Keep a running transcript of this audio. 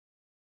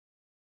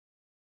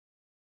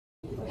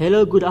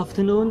Hello, good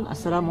afternoon.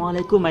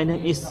 Assalamualaikum. My name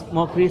is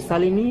Mokri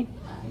Salimi,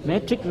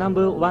 metric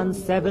number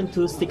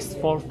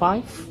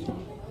 172645.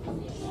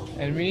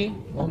 And me,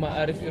 Muhammad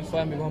Arif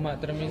Irfan bin Muhammad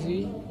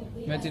Tarmizi,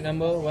 metric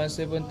number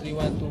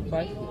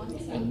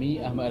 173125. And me,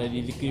 Ahmad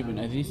Radhi Zikri bin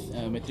Aziz,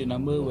 metric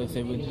number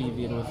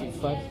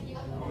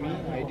 173065. Me,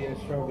 Idea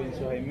Straw bin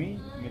Suhaimi,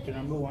 metric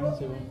number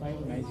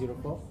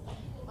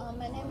 175904.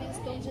 My name is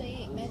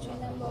Tongjai, metric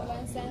number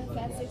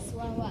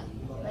 175611.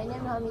 My name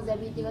is Hamiza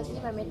binti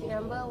Rosli, my metric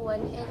number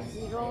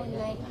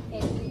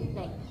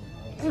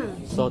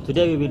 180989. So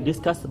today we will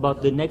discuss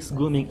about the next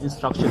grooming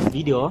instructions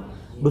video.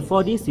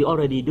 Before this, we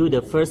already do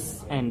the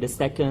first and the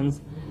second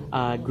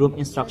groom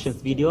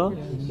instructions video,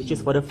 which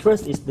is for the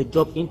first is the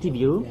job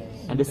interview,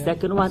 and the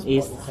second one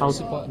is how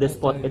the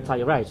sport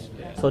attire, right?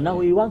 So now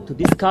we want to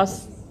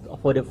discuss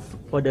for the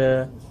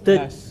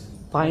third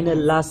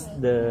last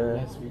the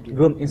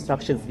groom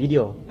instructions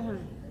video.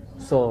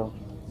 So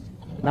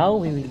now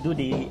we will do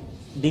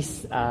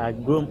this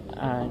groom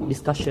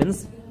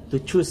discussions to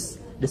choose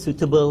the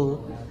suitable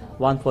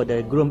one for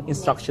the groom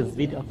instructions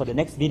video for the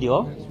next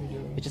video,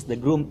 which is the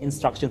groom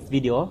instructions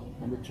video,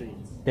 Number 3.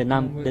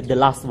 the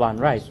last one,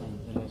 right?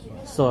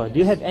 So do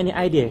you have any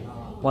idea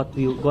what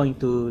we're going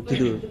to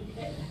do?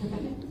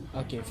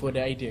 Okay, for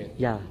the idea.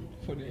 Yeah.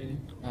 For the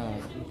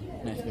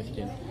Nice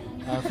question.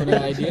 For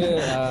the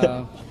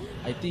idea,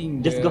 I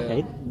think Just go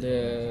ahead.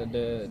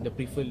 The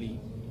preferable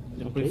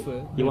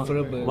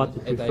what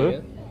you prefer?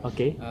 attire.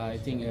 Okay. I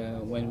think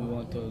when we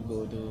want to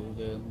go to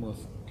the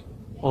mosque.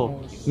 Oh,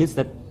 means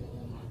that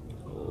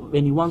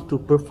when you want to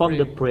perform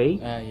the prayer,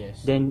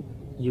 Yes. then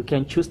you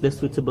can choose the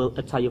suitable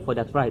attire for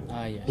that, right?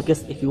 Yes.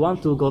 Because if you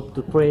want to go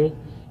to pray,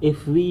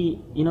 if we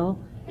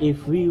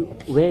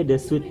wear the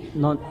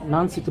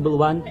non-suitable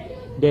one,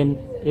 then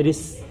it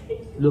is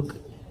look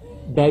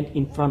bad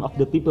in front of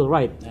the people,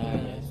 right?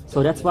 Yes.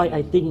 So that's why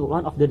I think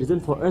one of the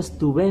reasons for us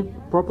to wear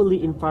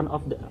properly in front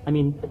of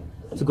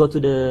to go to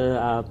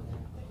the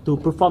to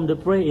perform the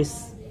prayer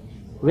is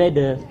wear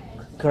the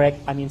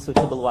correct,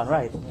 suitable one,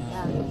 right?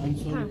 I'm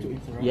sorry to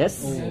interrupt.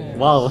 Yes.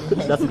 Wow,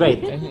 that's great.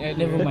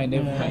 Never mind.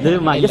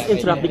 Never mind. I Just like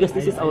interrupt idea. because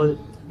this is our.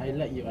 I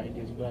like your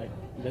ideas, but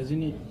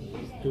doesn't it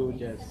to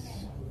just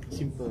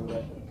simple?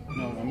 But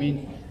no, I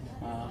mean,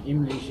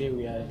 in Malaysia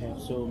we have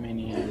so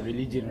many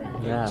religion, right?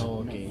 Yeah.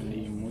 So, okay.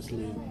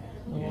 Muslim,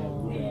 Yeah,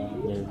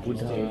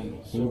 Buddha, Christian.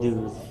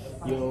 Hindu.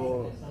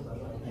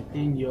 I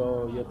think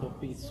your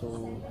topic is so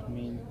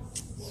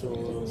so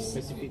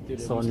specific to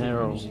the So Muslim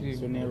narrow. community.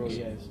 So narrow,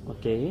 yes.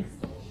 Okay.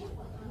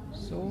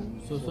 So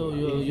If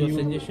your you-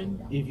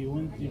 suggestion? If you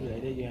want to do like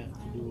that, you have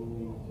to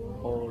do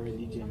all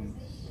religions.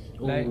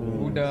 like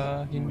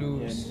Buddha, And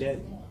Hindus.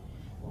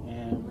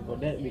 for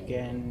that we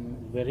can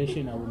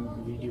variation our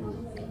video.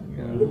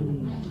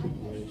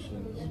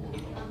 Variations.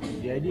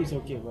 The idea is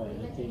okay, but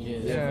I think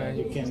Yeah.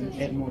 you can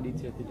add more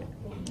detail to that.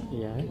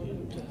 Yeah.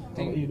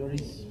 How about you,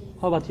 Doris?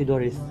 How about you,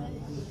 Doris?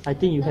 I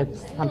think you have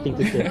something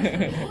to say.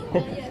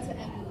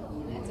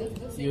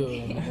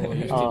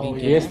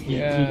 Yes,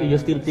 you're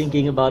still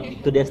thinking about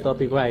today's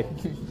topic, right?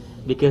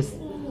 Because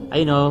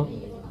I know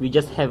we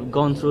just have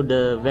gone through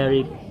the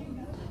very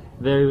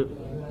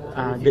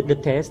the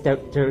test,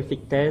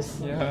 terrific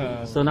test.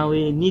 Yeah. So now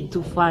we need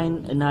to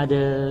find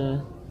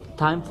another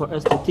time for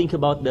us to think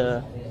about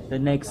the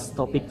next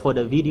topic for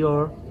the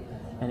video,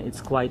 and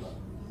it's quite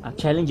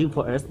challenging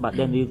for us. But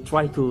then we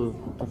try to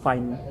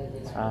find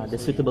the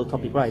suitable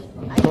topic, right?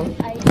 So,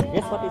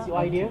 yes, what is your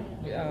idea?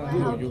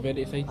 Yeah. You're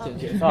very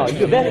excited. Oh,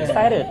 you're very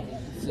excited.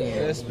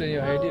 Explain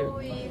your idea. So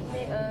we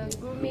make a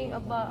grooming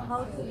about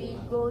how to we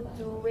go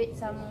to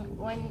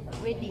one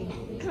wedding.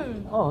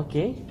 Oh,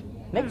 okay.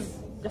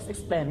 Next, just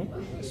explain it.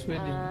 It's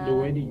wedding. The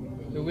wedding.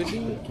 The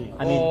wedding?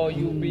 I mean- Or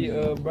you be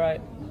a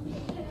bride.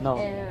 No.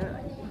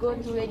 Go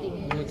to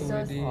wedding. Go to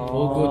wedding.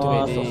 Go to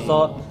wedding.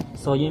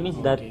 So you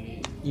mean that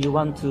you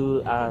want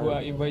to Who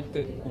are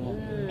invited.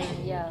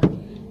 Yeah.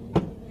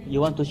 you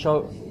want to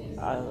show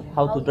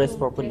how to dress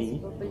properly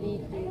Dress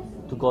properly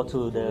to go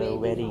to the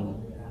wedding.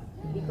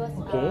 because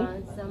Okay.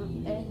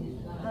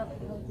 how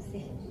to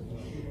say?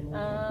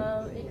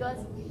 Because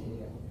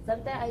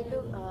sometimes I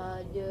look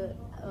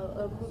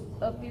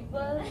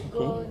people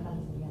go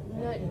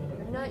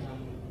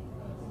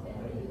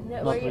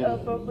not very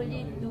really.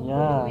 properly to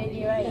Yeah.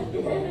 wedding, right?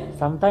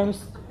 Sometimes,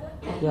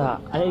 yeah,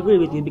 I agree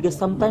with you because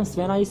sometimes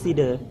when I see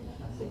the,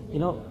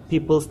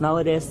 peoples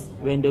nowadays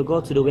when they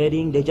go to the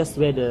wedding, they just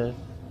wear the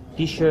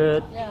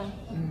t-shirt, Yeah.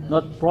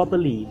 not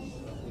properly.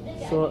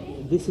 So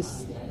this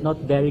is not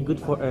very good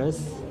for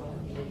us,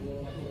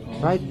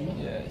 right?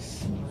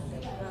 Yes.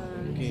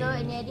 So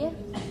any idea?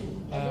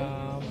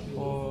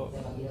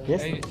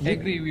 Yes. I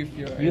agree with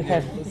your You idea.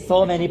 have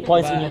so many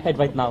points in your head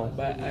right now.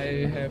 But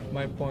I have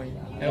my point.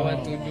 I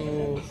want to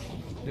do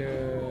the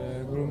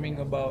grooming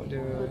about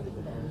the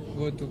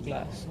go to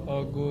class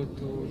or go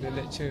to the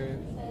lecture.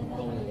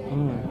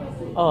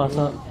 Oh,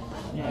 so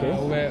okay.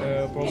 Wear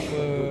a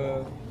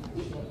proper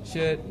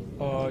shirt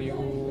or you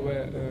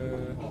wear a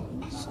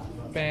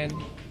pant.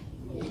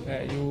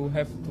 You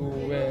have to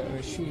wear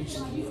shoes.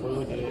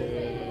 Follow the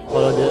Oh,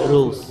 follow the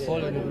rules.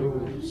 Follow the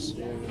rules.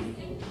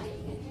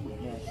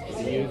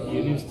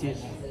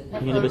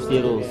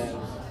 University rules.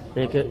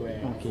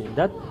 Okay,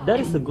 that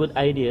is a good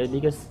idea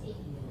because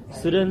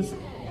students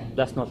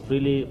does not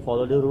really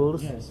follow the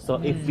rules. So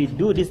if we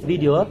do this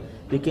video,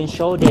 we can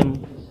show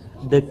them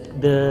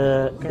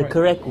the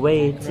correct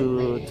way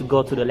to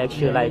go to the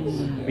lecture. Like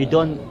we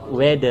don't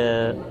wear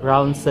the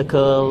round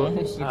circle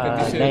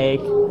neck,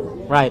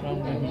 right?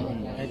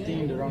 I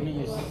think the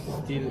rounding is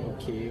still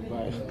okay,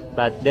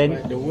 But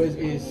then the worst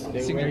is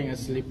they're wearing a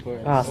slipper.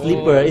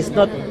 slipper is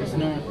not.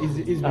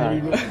 It's very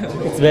rude.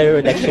 It's very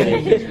rude actually.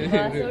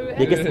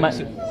 Because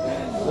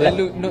They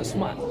look not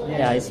smart.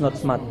 yeah, it's not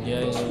smart.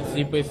 Yeah,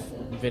 slipper is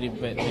very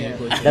bad when you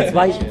go. That's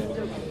why.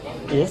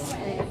 Yes.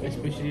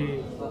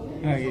 Especially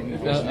Only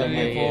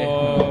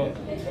for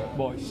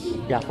boys.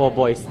 Yeah, for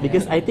boys,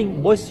 because I think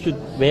boys should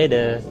wear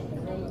the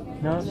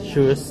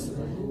shoes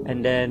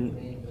and then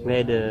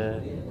wear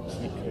the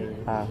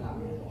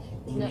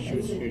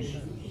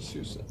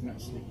Shoes. not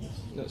slippers.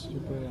 Not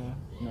super.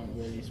 Not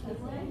very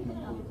smart.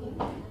 Not good.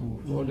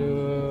 For the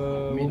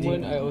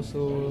women, I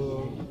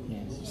also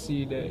Yes.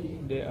 see that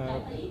they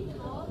are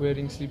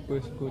wearing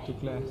slippers to go to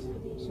class.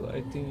 So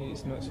I think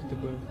it's not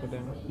suitable for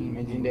them.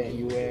 Imagine that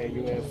you wear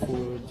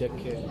full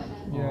jacket,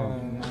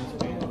 Yeah. nice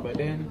pants, but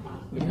then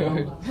look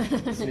out,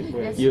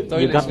 slippers. you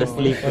got the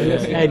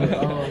slippers and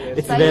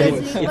it's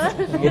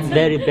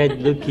very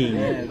bad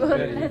looking.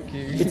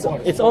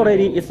 It's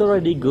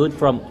already good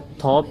from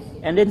top,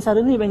 and then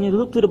suddenly when you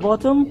look to the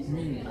bottom,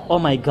 oh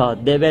my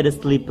god, they wear the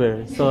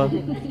slipper. So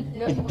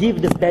it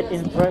gives the bad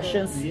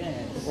impressions,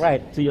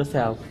 right, to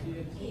yourself.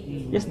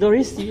 Yes,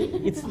 Doris,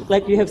 it's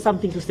like you have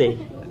something to say.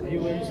 You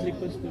wear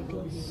slippers to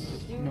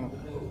class? No.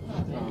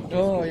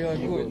 Oh, you are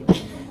good.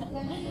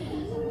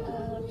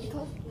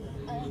 Because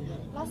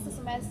last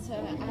semester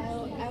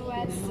I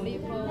wear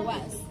slipper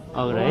once.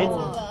 All right.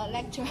 The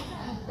lecture.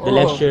 The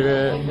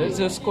lecturer Let's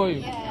just call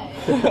you.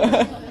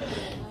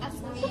 Ask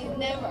me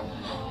never.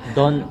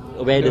 don't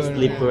wear the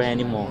slipper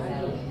anymore.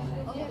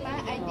 Okay, my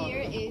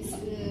idea is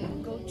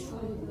go to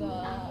the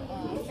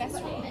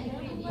festival.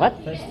 What?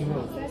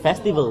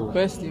 Festival.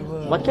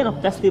 Festival. What kind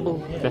of festival?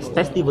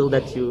 Festival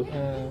that you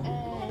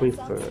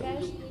prefer?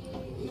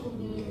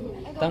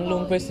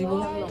 Tanglong Festival.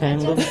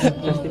 Tanglong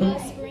Festival?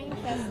 Spring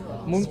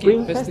festival. Mooncake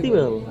Spring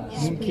Festival.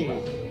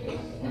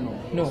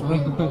 No.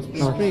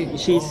 No,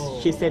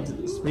 she said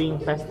Spring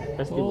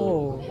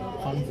Festival.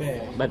 Oh. Fun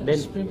fair. But then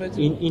Spring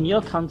Festival. in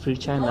your country,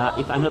 China,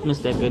 if I'm not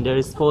mistaken, there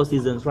is 4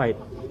 seasons, right?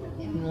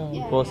 No.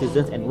 4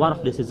 seasons, and one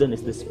of the season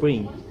is the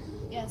spring,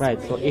 Yes, right?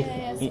 So if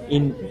yes.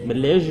 in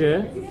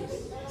Malaysia,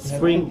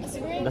 spring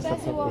Spring that's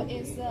festival what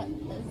is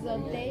the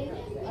day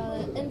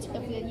end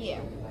of the year.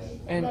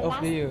 End of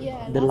the year.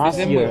 The last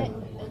year.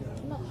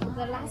 No,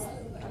 the last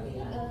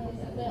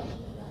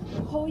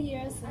the whole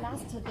year's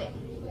last day.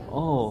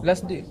 Oh,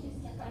 Last day.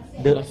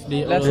 the Last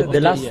day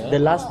the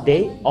last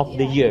day of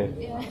the year.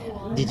 Yeah.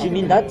 Did you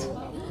mean that?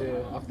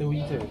 After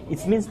winter.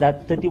 It means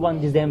that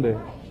 31 December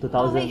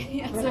 2000.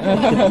 Yes.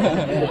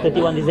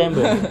 31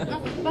 December.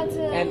 But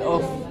End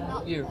of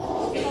no, year.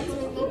 but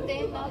the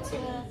day not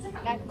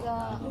like the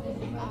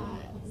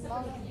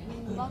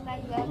not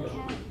like the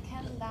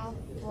calendar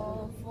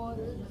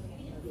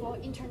for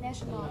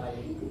international.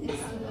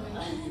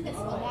 It's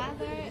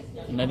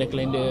Another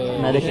calendar.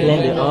 Another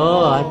calendar.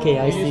 Oh, okay,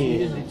 I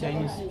see. The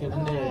Chinese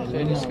calendar.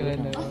 Chinese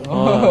calendar.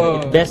 Oh,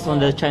 it's based on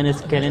the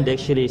Chinese calendar.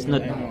 Actually, it's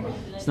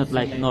not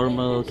like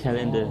normal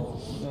calendar.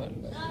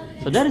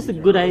 So that is a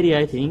good idea,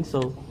 I think.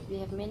 So We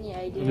have many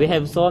ideas. we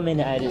have so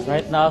many ideas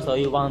right now. So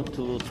you want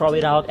to throw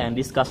it out and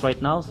discuss right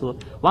now. So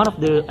one of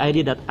the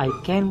idea that I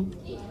can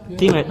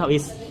think right now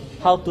is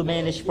how to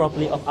manage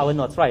properly of our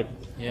notes, right?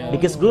 Yeah.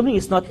 Because grooming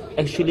is not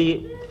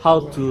actually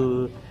how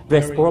to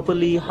dress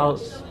properly.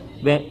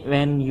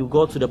 When you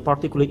go to the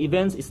particular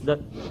events, it's that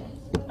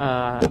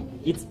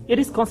it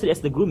is considered as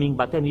the grooming,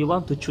 but then you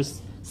want to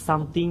choose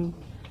something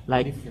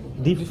like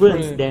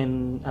different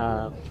than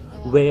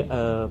where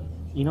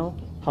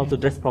how to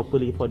dress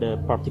properly for the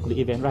particular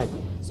event, right?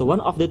 So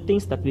one of the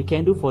things that we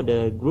can do for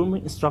the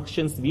grooming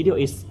instructions video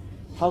is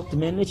how to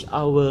manage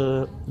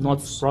our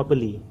notes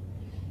properly,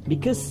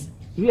 because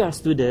we are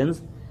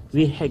students,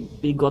 we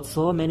got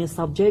so many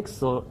subjects,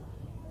 so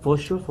for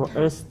sure for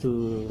us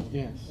to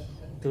Yes.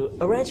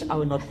 arrange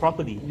our notes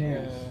properly.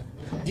 Yes.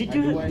 Did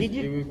Otherwise,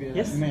 you it will be a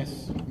yes?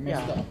 messed Yeah.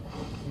 up.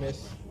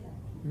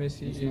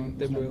 Messy It's in not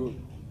table. good.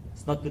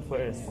 It's not good for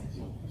us.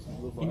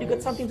 Good for You got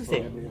us, something to for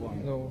say?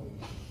 everyone. No.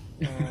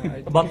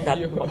 I About think that,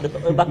 you- about the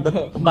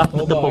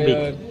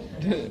topic.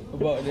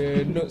 About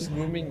the notes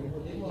grooming,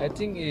 I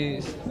think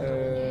is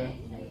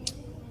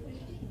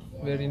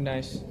very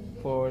nice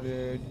for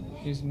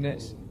his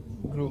next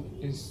group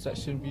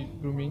instruction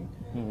grooming,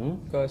 Mhm.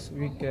 because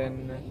we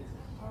can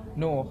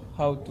know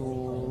how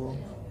to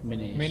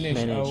manage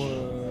Manage.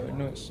 our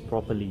notes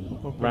Properly,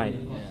 properly right?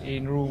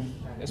 in room,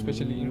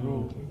 especially in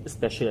room.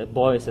 Especially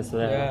boys as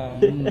well. Yeah.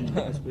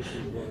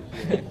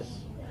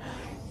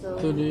 So,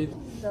 So do it.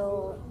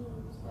 so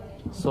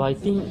So I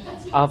think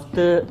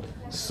after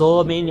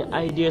so many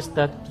ideas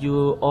that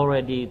you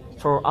already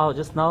throw out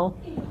just now.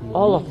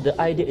 All of the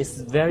idea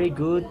is very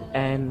good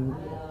and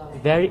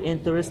very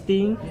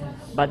interesting,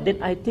 but then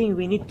I think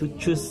we need to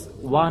choose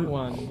one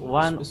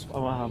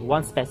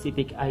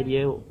specific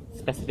idea,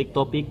 specific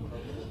topic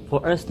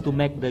for us to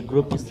make the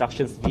group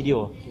instructions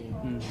video.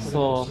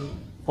 So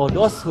for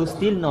those who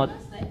still not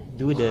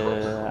do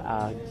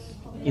the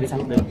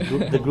inside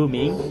the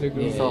grooming,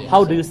 so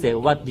how do you say,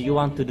 what do you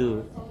want to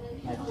do?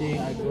 I think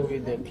I go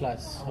with the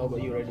class. How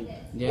about you, ready?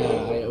 Yeah,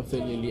 I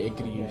absolutely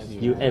agree with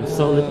you. You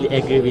absolutely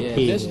agree with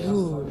him. That's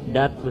good.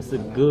 That was a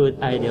good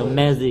idea,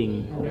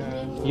 amazing.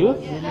 You?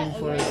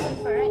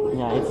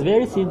 Yeah, it's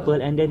very simple,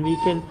 and then we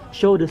can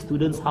show the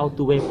students how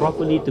to wear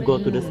properly to go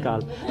to the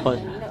school.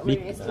 But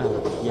yes,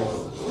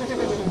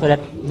 so that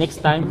next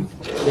time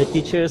the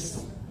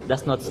teachers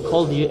does not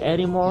scold you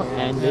anymore,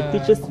 and the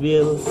teachers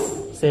will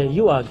say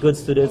you are good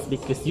students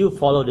because you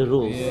follow the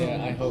rules.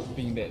 Yeah, I'm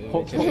hoping that.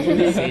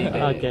 Hopefully, say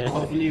that. Okay.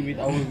 Hopefully, with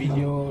our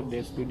video,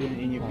 the student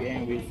in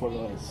UPM will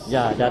follow us.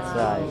 Yeah, that's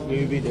right.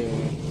 We will be the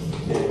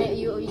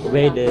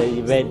Wear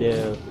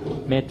the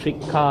metric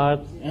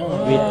card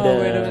with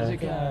the.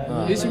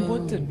 It's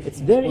important. It's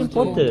very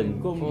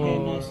important. comb hair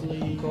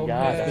nicely.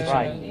 Yeah, that's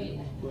right.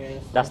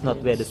 That's not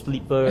wear the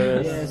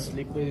slippers. Yes,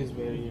 slipper is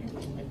very.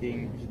 I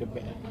think it's the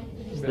best.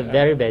 It's the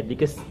very bad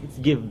because it's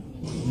give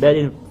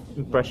bad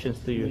impressions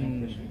to you,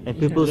 and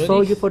people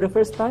saw you for the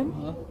first time.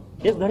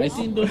 Yes, I Doris.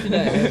 think those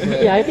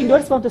that Yeah, I think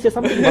Doris want to say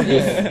something about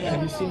this.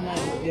 Yeah, you see my.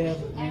 They have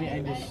many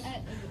ideas.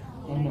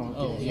 Oh no.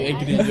 Oh, you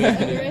agree? You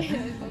agree?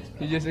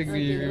 You just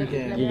agree with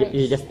it.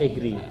 You just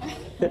agree.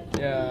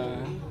 Yeah.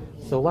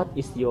 So what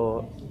is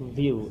your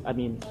view? I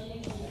mean,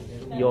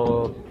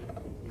 your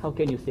how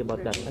can you say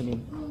about that? I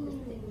mean,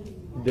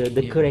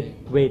 the correct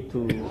way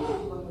to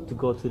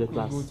go to the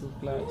class. Go to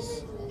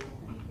class.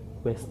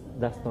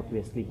 Does not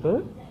wear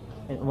slipper,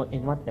 and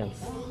what else?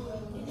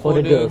 For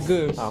the the girls.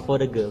 girls. For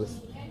the girls.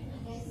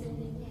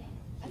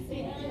 I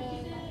think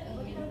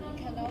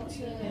cannot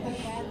wear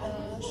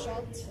the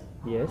short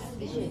Yes.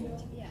 t-shirt.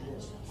 Yeah.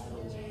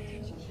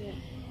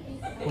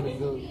 For the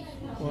girls.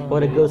 For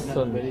the girls, Not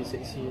son. very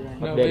sexy,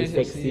 right? Not Not very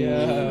very sexy, sexy.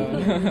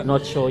 yeah.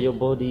 Not show your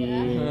body.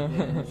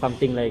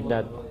 Something like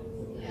that.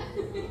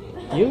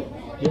 You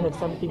have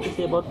something to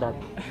say about that?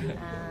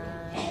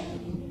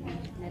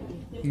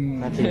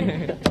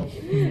 Nothing.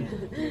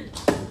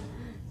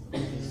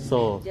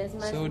 So Just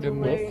must So to the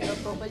wear a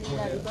properly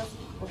lah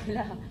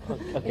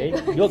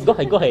because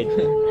okay, go ahead.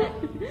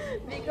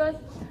 because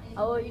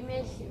our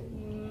image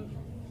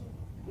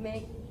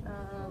make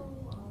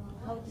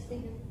how to say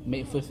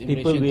Make first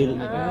People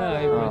impression.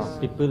 will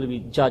people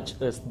will judge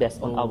us based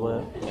on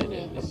our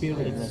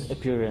Appearance.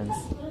 appearance,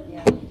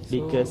 yeah.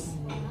 because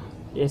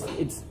yes,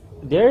 it's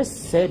there's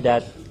said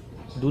that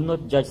do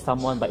not judge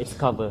someone by its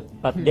cover,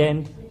 but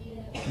then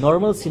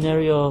normal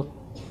scenario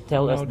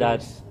tell us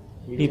that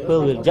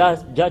people will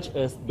judge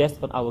us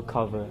based on our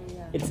cover.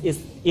 It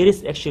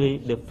is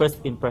actually the first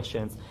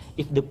impressions.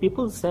 If the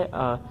people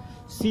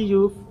see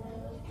you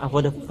for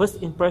the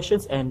first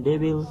impressions, and they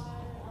will,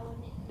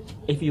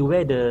 if you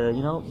wear the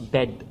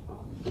bad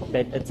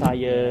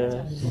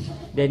attire,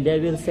 then they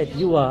will say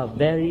you are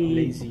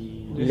very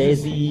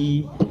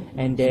lazy,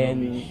 and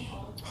then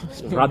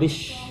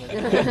rubbish.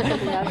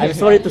 I'm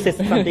sorry to say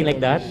something like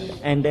that,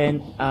 and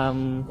then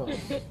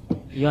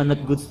you are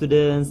not good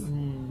students.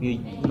 You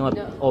not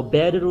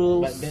obey the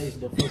rules. But that is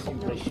the first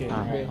impression.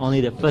 Only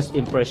the first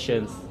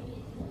impressions.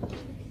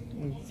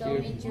 So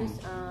we choose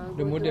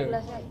The go to model.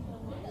 class, right?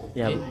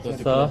 Yeah. Go to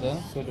So class, huh?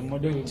 So the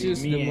model will be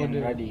Choose the me and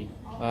model. Radi.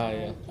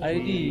 Yeah.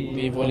 ID.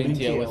 We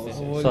volunteer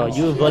ourselves. so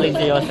you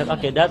volunteer yourself.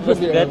 Okay, that was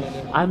good.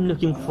 I'm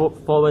looking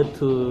forward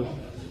to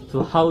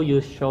how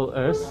you show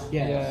us.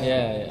 Yeah.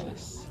 Yeah,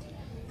 yes.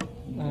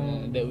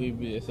 That will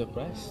be a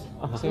surprise.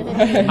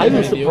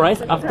 I'm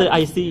surprised after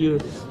I see you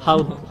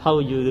how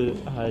you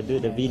do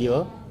the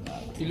video.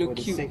 You For look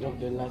the cute. sake of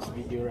the last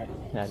video, right?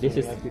 Yeah, this So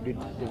is we have to do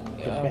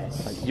the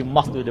best. you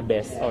must do the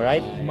best. All right.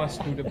 Must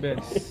do the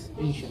best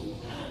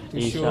Inshallah. to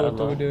show Inshallah.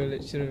 to the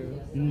lecturer,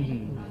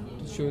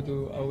 Mm-hmm. to show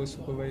to our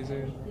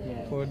supervisor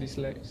Yeah. for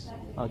this slides.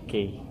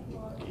 Okay.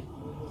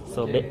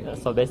 So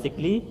so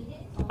basically,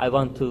 I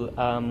want to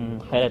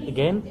highlight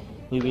again.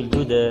 We will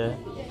do the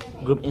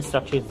group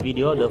instructions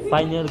video, the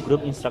final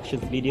group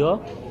instructions video,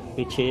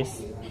 which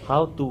is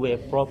how to wear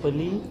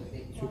properly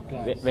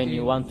when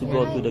you want to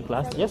go to the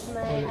class. Yes.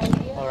 My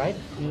idea. All right.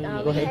 We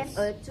Go ahead.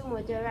 have two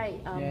model, right?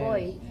 Yeah.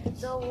 Boy.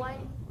 So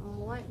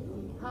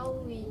how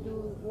we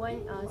do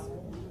one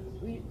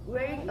we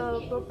wearing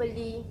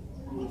properly.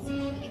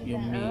 You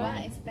mean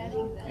What is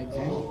better than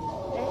Exam.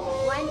 Then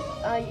one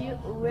you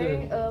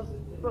wearing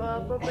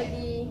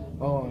properly.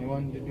 Oh, you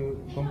want to do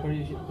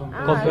comparison?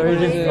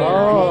 Comparison.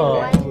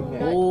 Oh.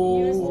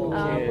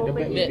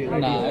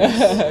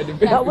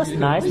 That was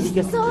nice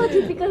because So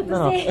difficult to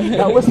no, say.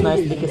 that was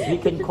nice because we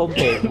can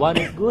compare. One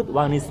is good,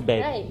 one is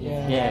bad. Right.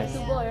 Yes. To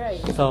go,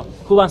 right. So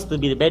who wants to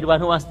be the bad one?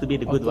 Who wants to be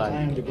the good one?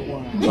 I'm the good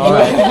one. All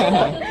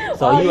right.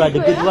 So you are the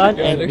good one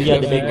and we are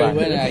the bad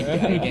one. I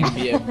can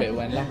be a bad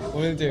one lah.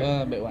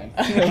 Bad one.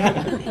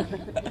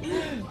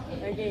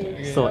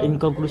 Okay. So in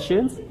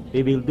conclusions,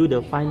 we will do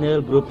the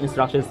final group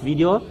instructions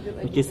video,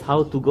 which is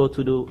how to go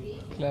to the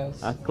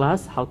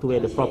class, how to wear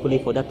the properly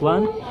for that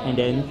one, and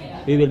then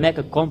we will make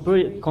a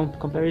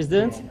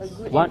comparisons.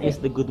 One is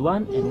the good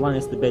one and one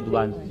is the bad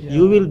one.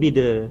 You will be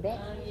the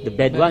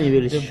bad one.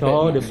 You will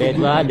show the bad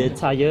one, the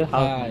tire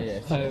how,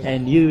 Yes.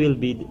 and you will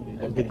be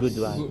the good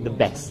one, the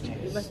best.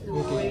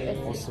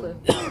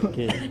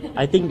 Okay,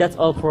 I think that's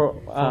all for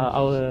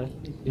our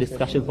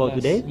discussion for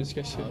today.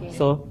 Discussion.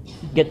 So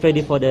get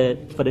ready for the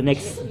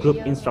next group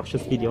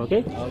instructions video.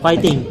 Okay,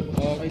 fighting.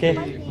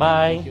 Okay,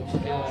 bye.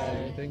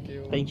 Thank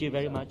you. Thank you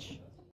very much.